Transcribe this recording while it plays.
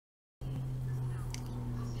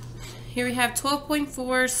Here we have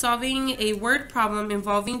 12.4, solving a word problem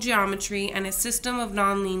involving geometry and a system of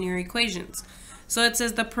nonlinear equations. So it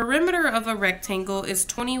says the perimeter of a rectangle is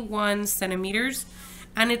 21 centimeters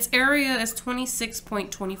and its area is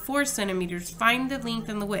 26.24 centimeters. Find the length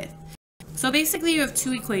and the width. So basically you have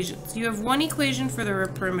two equations. You have one equation for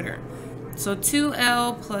the perimeter. So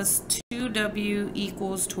 2L plus 2W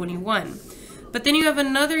equals 21. But then you have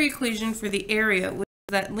another equation for the area, which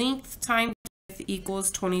is that length times width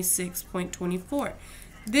equals 26.24.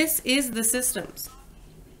 This is the systems.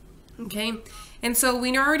 Okay, and so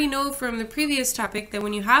we already know from the previous topic that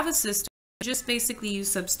when you have a system, you just basically use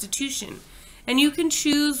substitution. And you can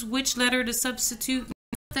choose which letter to substitute.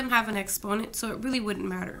 None of them have an exponent, so it really wouldn't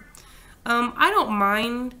matter. I don't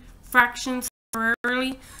mind fractions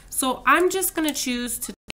temporarily, so I'm just going to choose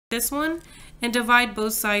to take this one and divide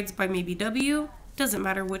both sides by maybe W. Doesn't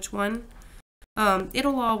matter which one.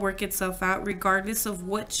 It'll all work itself out regardless of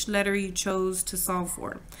which letter you chose to solve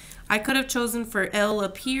for. I could have chosen for L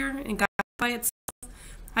up here and got that by itself.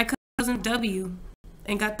 I could have chosen W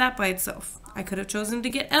and got that by itself. I could have chosen to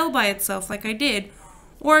get L by itself like I did,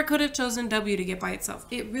 or I could have chosen W to get by itself.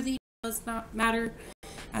 It really does not matter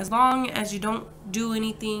as long as you don't do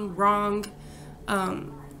anything wrong.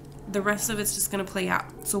 The rest of it's just going to play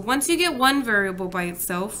out. So once you get one variable by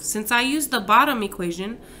itself, since I used the bottom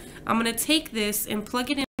equation, I'm going to take this and plug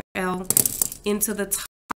it in L into the top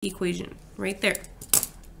equation right there.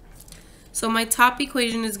 So my top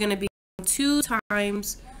equation is going to be 2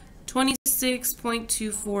 times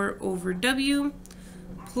 26.24 over W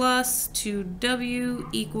plus 2W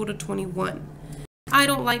equal to 21. I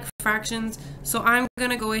don't like fractions, so I'm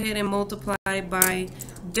going to go ahead and multiply by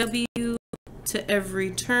W to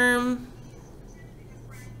every term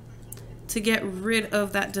to get rid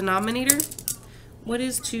of that denominator. What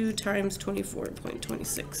is 2 times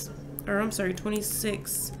 24.26? Or I'm sorry,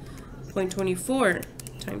 26.24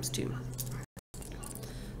 times 2.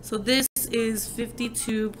 So this is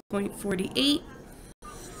 52.48.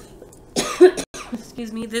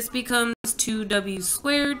 Excuse me. This becomes 2W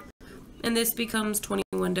squared, and this becomes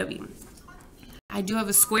 21W. I do have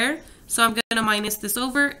a square, so I'm going to minus this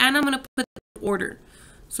over, and I'm going to put it in order.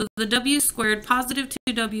 So the W squared, positive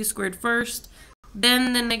 2W squared first,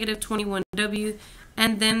 then the negative 21W,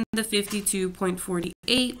 and then the 52.48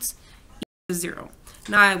 equals 0.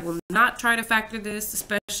 Now I will not try to factor this,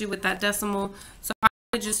 especially with that decimal, so I'm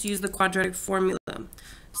going to just use the quadratic formula.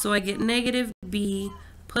 So I get negative B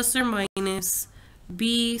plus or minus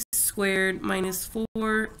B squared minus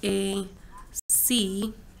 4AC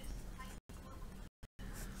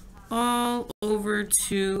all over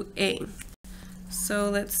 2A. So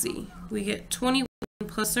let's see, we get 21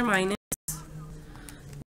 plus or minus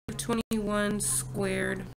 21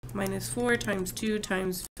 squared minus 4 times 2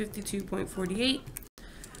 times 52.48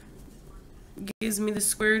 gives me the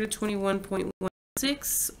square root of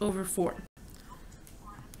 21.16 over 4,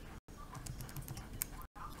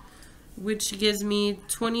 which gives me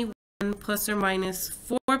 21 plus or minus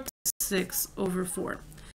 4 plus 6 over 4.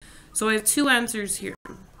 So I have two answers here.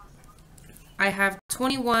 I have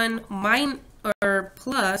 21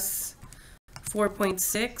 plus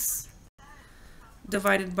 4.6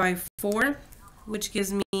 divided by 4, which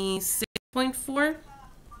gives me 6.4.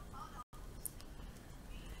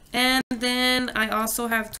 And then I also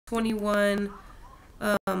have 21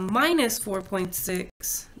 minus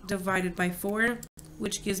 4.6 divided by 4,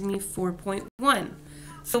 which gives me 4.1.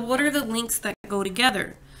 So what are the links that go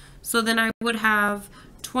together? So then I would have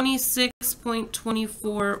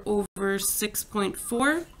 26.24 over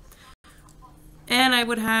 6.4, and I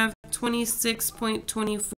would have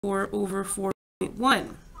 26.24 over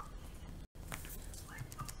 4.1.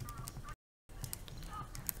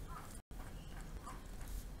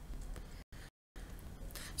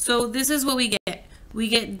 So this is what we get. We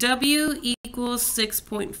get W equals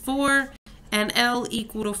 6.4 and L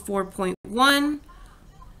equal to 4.1,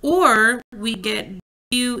 or we get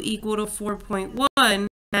W equal to 4.1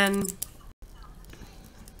 and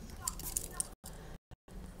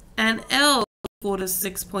L equal to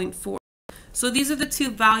 6.4. So these are the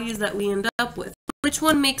two values that we end up with. Which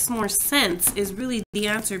one makes more sense is really the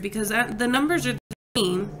answer, because the numbers are the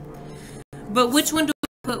same, but which one do I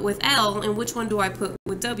put with L and which one do I put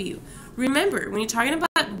with W? Remember, when you're talking about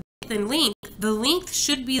width and length, the length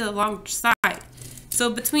should be the longer side.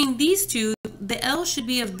 So between these two, the L should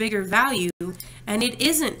be of bigger value, and it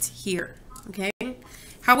isn't here, okay?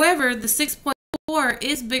 However, the 6.4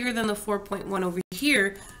 is bigger than the 4.1 over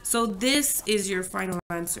here, so this is your final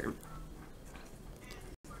answer.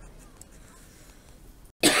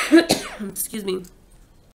 Excuse me.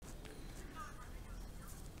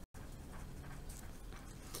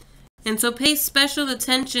 And so pay special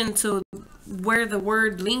attention to where the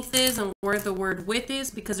word length is and where the word width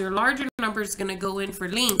is, because your larger number is going to go in for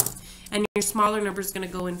length and your smaller number is going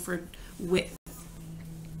to go in for width.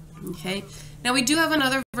 Okay, now we do have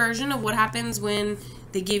another version of what happens when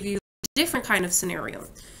they give you a different kind of scenario.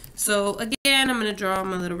 So again, I'm going to draw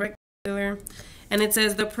my little rectangle, and it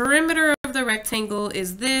says the perimeter of the rectangle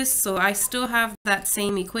is this. So I still have that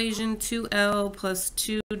same equation, 2L plus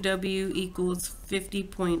 2W equals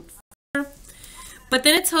 50.4. But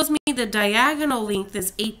then it tells me the diagonal length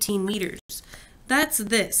is 18 meters. That's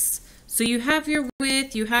this. So you have your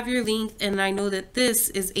width, you have your length, and I know that this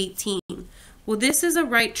is 18. Well, this is a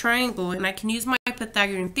right triangle, and I can use my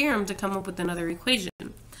Pythagorean theorem to come up with another equation.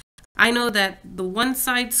 I know that the one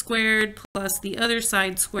side squared plus the other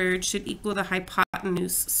side squared should equal the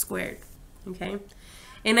hypotenuse squared. Okay?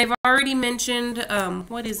 And I've already mentioned,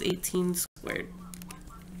 what is 18 squared?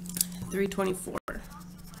 324.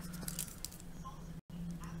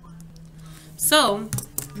 So,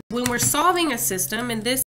 when we're solving a system, and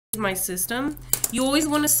this is my system, you always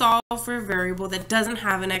want to solve for a variable that doesn't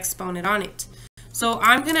have an exponent on it. So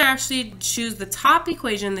I'm going to actually choose the top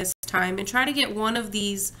equation this time and try to get one of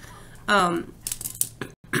these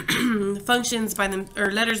functions by them,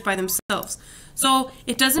 or letters by themselves. So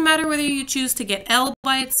it doesn't matter whether you choose to get L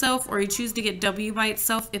by itself or you choose to get W by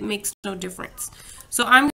itself, it makes no difference. So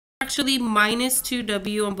I'm actually minus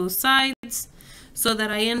 2W on both sides, so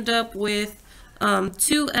that I end up with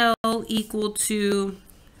 2L equal to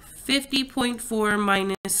 50.4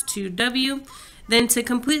 minus 2W. Then to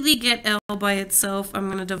completely get L by itself, I'm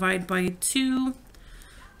going to divide by 2.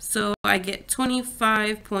 So I get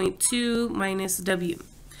 25.2 minus W.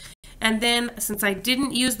 And then since I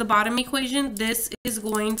didn't use the bottom equation, this is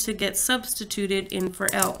going to get substituted in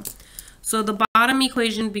for L. So the bottom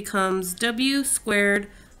equation becomes W squared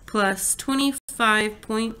plus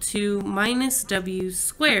 25.2 minus W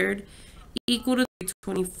squared equal to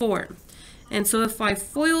 324. And so if I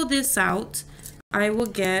FOIL this out, I will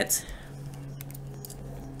get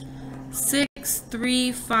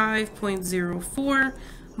 635.04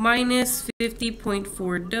 minus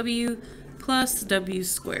 50.4 W plus W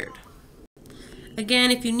squared. Again,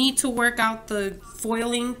 if you need to work out the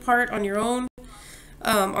foiling part on your own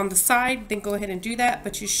on the side, then go ahead and do that,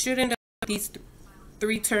 but you should end up with these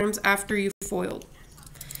three terms after you foiled.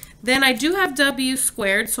 Then I do have W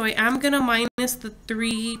squared, so I am going to minus the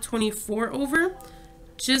 324 over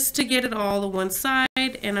just to get it all on one side,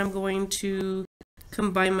 and I'm going to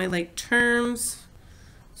combine my like terms.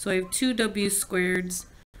 So I have 2W squareds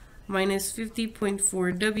minus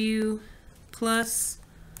 50.4 W plus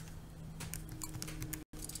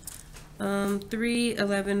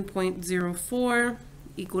 311.04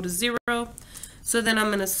 equal to 0. So then I'm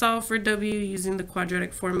going to solve for W using the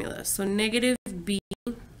quadratic formula. So negative B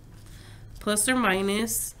plus or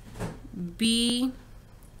minus B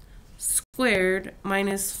squared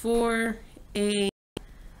minus 4AC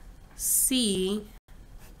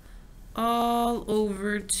all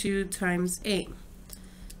over 2 times A.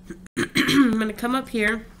 I'm going to come up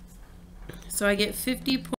here. So I get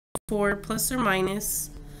 50.4 plus or minus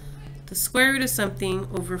the square root of something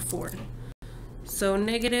over 4. So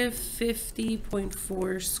negative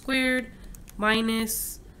 50.4 squared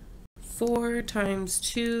minus 4 times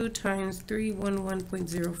 2 times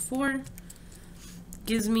 311.04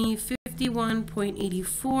 gives me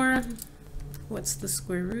 51.84. What's the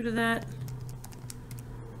square root of that?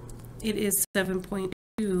 It is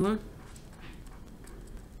 7.2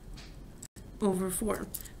 over 4.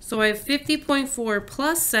 So I have 50.4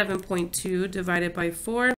 plus 7.2 divided by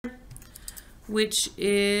 4, which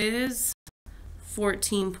is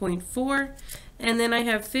 14.4. And then I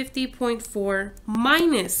have 50.4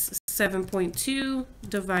 minus 7.2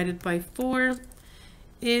 divided by 4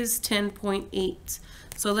 is 10.8.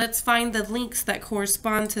 So let's find the lengths that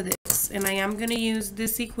correspond to this. And I am going to use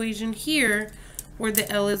this equation here where the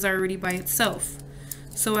L is already by itself.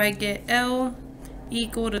 So I get L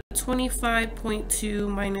equal to 25.2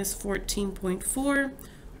 minus 14.4,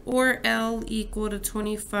 or L equal to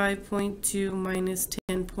 25.2 minus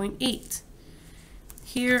 10.8.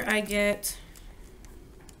 Here I get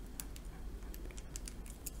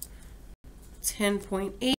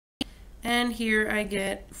 10.8, and here I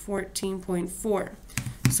get 14.4.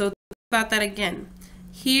 So think about that again.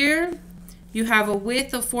 Here you have a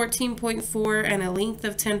width of 14.4 and a length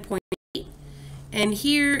of 10.8. And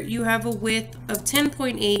here you have a width of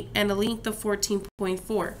 10.8 and a length of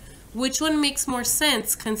 14.4. Which one makes more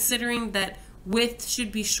sense considering that width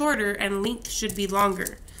should be shorter and length should be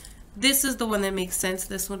longer? This is the one that makes sense.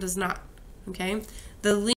 This one does not. Okay?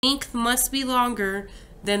 The length must be longer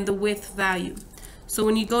than the width value. So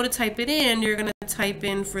when you go to type it in, you're going to type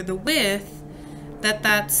in for the width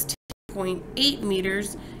that's 10.8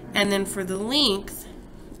 meters, and then for the length,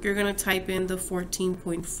 you're going to type in the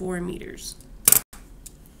 14.4 meters.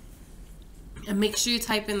 And make sure you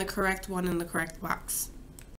type in the correct one in the correct box.